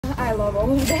love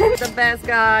all of them. The best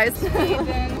guys.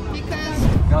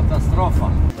 Catastrophe.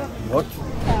 What?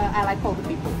 I like all the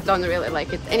people. Don't really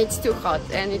like it. And it's too hot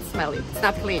and it's smelly. It's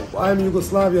not clean. I'm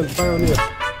Yugoslavian pioneer.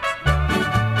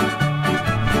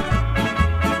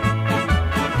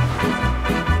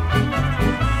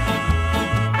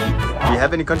 Do you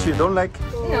have any country you don't like?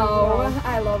 No,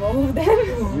 I love all of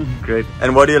them. Great.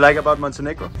 And what do you like about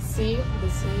Montenegro? The sea,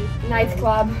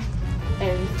 nightclub,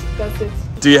 and concerts.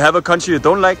 Do you have a country you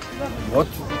don't like? What?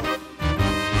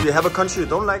 Do you have a country you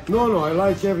don't like? No, I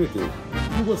like everything.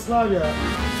 Yugoslavia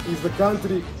is the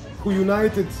country who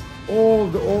united all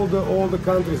the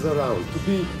countries around to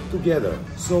be together.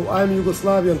 So I'm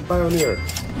Yugoslavian pioneer.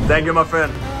 Thank you, my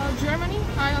friend. Germany,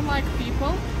 I don't like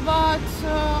people, but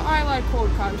I like all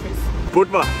countries.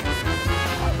 Budva.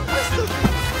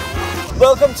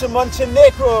 Welcome to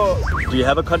Montenegro. Do you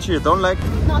have a country you don't like?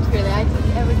 Not really. I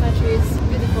think every country is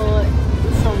beautiful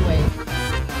in some way.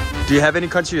 Do you have any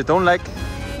country you don't like?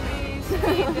 Maybe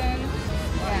Sweden.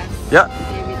 Yes. Yeah.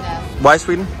 Maybe that. Why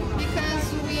Sweden?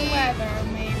 Because we weather,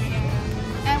 maybe.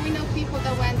 And we know people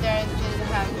that went there and didn't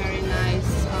have very nice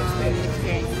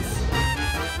experience.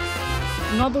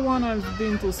 Not the one I've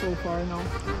been to so far, no.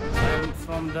 I'm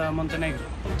from the Montenegro.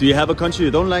 Do you have a country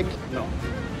you don't like? No.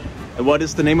 And what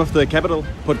is the name of the capital?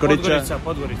 Podgorica.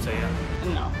 Podgorica, yeah.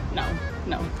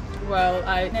 No. Well,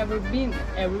 I've never been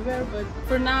everywhere, but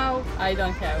for now, I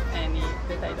don't have any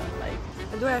that I don't like.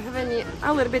 Do I have any?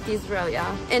 A little bit Israel,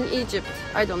 yeah. And Egypt.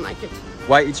 I don't like it.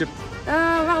 Why Egypt?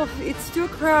 Well, it's too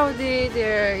crowded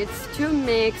there, it's too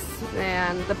mixed,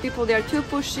 and the people there are too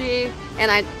pushy,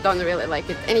 and I don't really like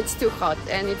it. And it's too hot,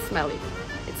 and it's smelly.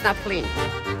 It's not clean.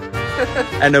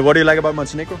 And what do you like about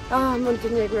Montenegro? Oh,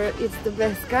 Montenegro, it's the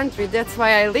best country. That's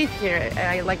why I live here.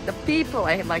 I like the people,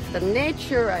 I like the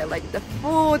nature, I like the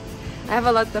food. I have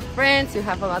a lot of friends, you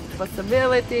have a lot of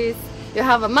possibilities. You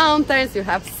have mountains, you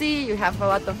have sea, you have a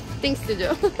lot of things to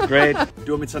do. Great.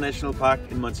 Dumica National Park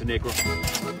in Montenegro.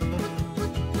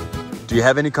 Do you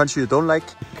have any country you don't like?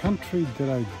 Country that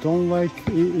I don't like,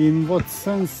 in what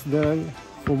sense?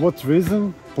 For what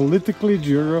reason? Politically,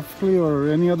 geographically, or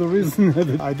any other reason?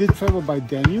 I did travel by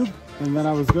Danube, and when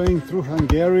I was going through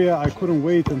Hungary, I couldn't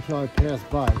wait until I passed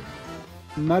by.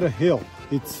 Not a hill.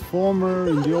 It's former,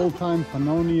 in the old time,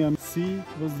 Pannonian Sea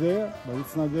was there, but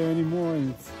it's not there anymore,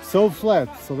 and it's so flat.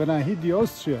 So when I hit the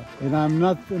Austria, and I'm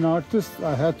not an artist,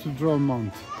 I had to draw a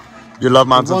mount. You love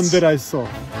mountains? The one that I saw.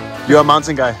 You're a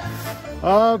mountain guy?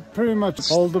 Pretty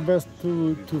much. All the best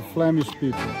to Flemish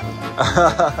people.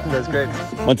 That's great.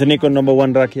 Montenegro number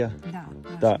one, Rakia?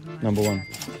 Da, number one.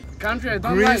 Country I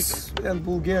don't Greece and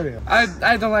Bulgaria.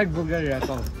 I don't like Bulgaria at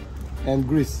all. And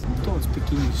Greece. Don't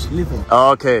speak English, little.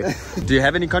 Okay. Do you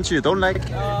have any country you don't like?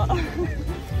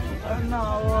 No,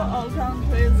 all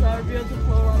countries are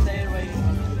beautiful on their way.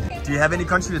 Do you have any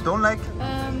country you don't like?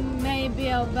 Maybe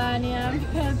Albania,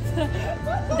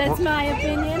 but that's my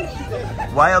opinion.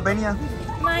 Why Albania?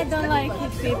 I don't like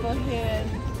it people here.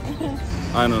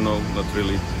 I don't know, not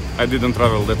really. I didn't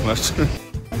travel that much. I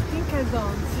think I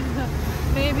don't.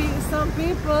 Maybe some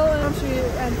people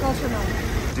and culture no.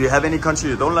 Do you have any country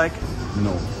you don't like?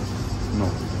 No.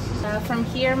 From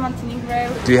here, Montenegro.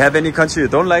 Do you have any country you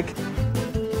don't like?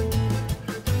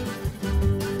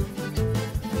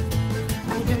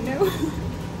 I don't know.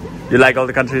 You like all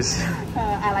the countries?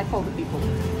 I like all the people.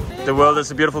 The world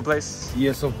is a beautiful place.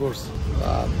 Yes, of course.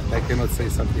 I cannot say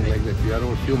something like that. We are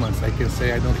all humans. I can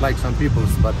say I don't like some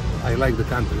peoples, but I like the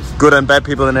countries. Good and bad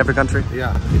people in every country?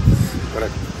 Yeah, it's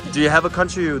correct. Do you have a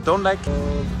country you don't like?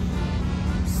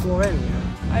 Slovenia.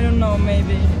 I don't know,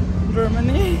 maybe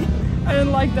Germany. I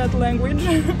don't like that language.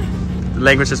 The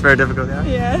language is very difficult, yeah?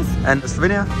 Yes. And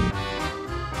Slovenia?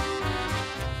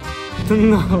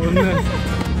 No.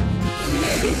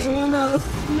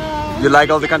 You like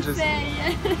all the countries?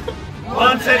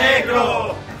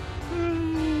 Montenegro!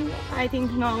 I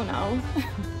think no.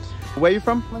 Where are you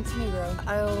from? Montenegro.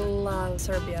 I love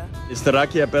Serbia. Is the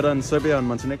Rakia better in Serbia and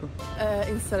Montenegro?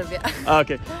 In Serbia.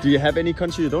 Okay. Do you have any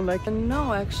country you don't like?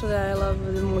 No, actually, I love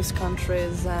the most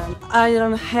countries. And I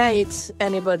don't hate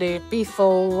anybody,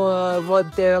 people,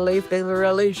 what they live, their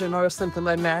religion or something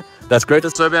like that. That's great.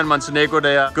 Serbia and Montenegro,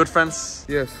 they are good friends.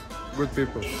 Yes, good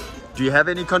people. Do you have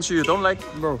any country you don't like?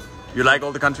 No. You like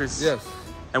all the countries? Yes.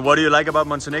 And what do you like about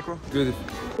Montenegro? Beautiful.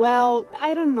 Well,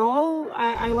 I don't know.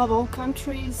 I love all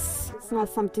countries. It's not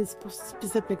something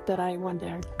specific that I want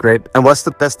there. Great. And what's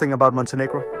the best thing about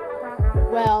Montenegro?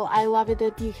 Well, I love it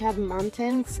that you have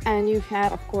mountains and you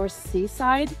have, of course,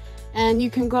 seaside. And you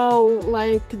can go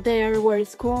like there where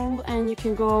it's cold, and you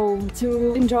can go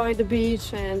to enjoy the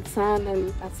beach and sun,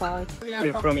 and that's all.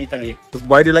 We're from Italy.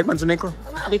 Why do you like Montenegro?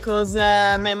 Because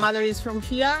my mother is from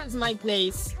here. It's my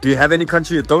place. Do you have any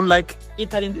country you don't like?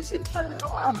 Italy.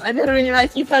 I don't really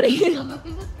like Italy.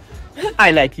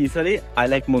 I like Italy. I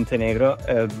like Montenegro.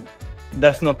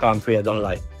 There's no country I don't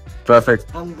like. Perfect.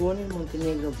 I'm born in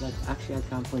Montenegro, but actually I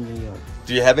come from New York.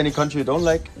 Do you have any country you don't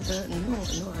like?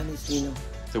 No, honestly, no.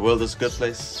 The world is a good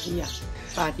place. Yeah,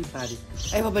 party.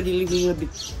 Everybody live a little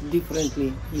bit differently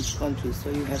in each country, so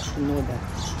you have to know that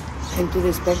and to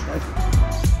respect that.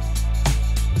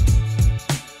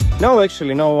 No,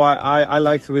 actually, no. I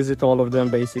like to visit all of them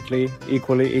basically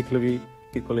equally,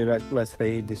 let's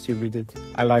say, distributed.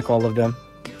 I like all of them.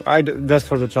 Just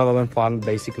for the travel and fun,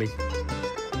 basically.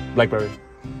 Blackberry.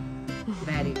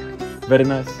 Very nice. Very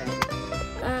nice.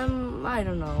 I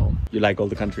don't know. You like all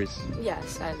the countries?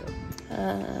 Yes, I do.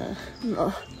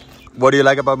 No. What do you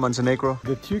like about Montenegro?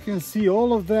 That you can see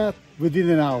all of that within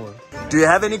an hour. Do you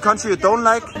have any country you don't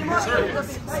like?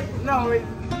 No,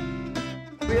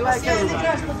 we like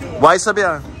everybody. Why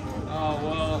Serbia?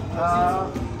 Oh,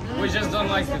 well, we just don't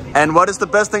like it. And what is the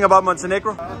best thing about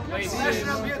Montenegro?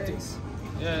 National beauties.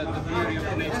 Yeah, the beauty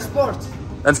of nature. And sports.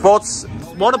 And sports?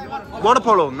 Water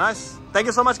polo, nice. Thank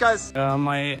you so much, guys.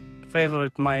 My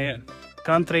favorite,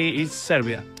 country is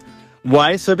Serbia.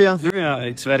 Why Serbia? Yeah,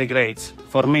 it's very great.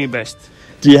 For me, best.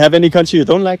 Do you have any country you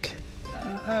don't like?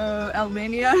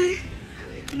 Albania.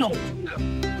 No.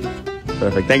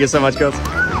 Perfect. Thank you so much, girls.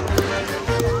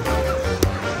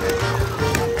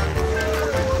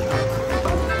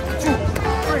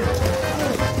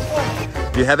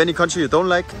 Do you have any country you don't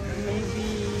like?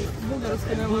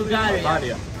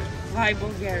 Bulgaria. Why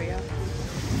Bulgaria?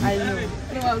 I don't know.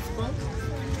 Who else spoke?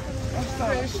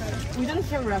 We don't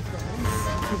have reference.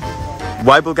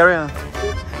 Why Bulgaria?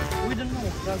 We don't know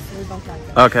because we don't like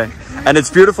it. Okay. And it's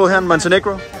beautiful here in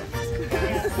Montenegro?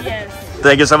 Yes.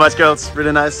 Thank you so much, girls.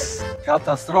 Really nice.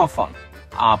 Katastrofa.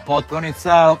 A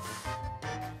potpunica...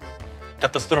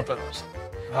 Katastrofa.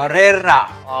 Rera.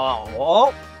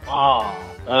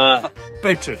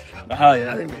 Picture.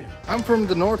 I'm from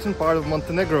the northern part of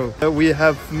Montenegro. We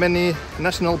have many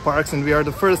national parks and we are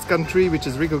the first country which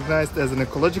is recognized as an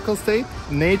ecological state.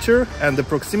 Nature and the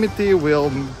proximity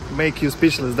will make you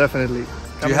speechless, definitely.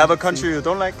 Do you have a country you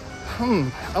don't like?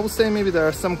 I would say maybe there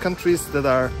are some countries that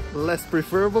are less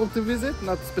preferable to visit,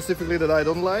 not specifically that I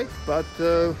don't like, but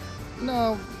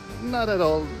no, not at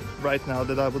all right now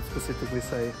that I would specifically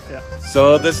say, yeah.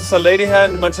 So this is a lady here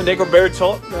in Montenegro, very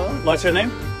tall. No? What's your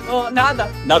name? Oh, nada.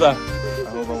 Nada. I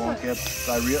hope I won't get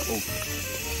diarrhea.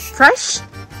 Fresh?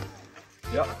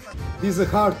 Yeah. This is the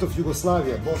heart of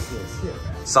Yugoslavia, Bosnia is here.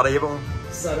 Sarajevo.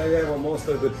 Sarajevo, most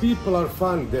of the people are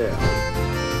fun there.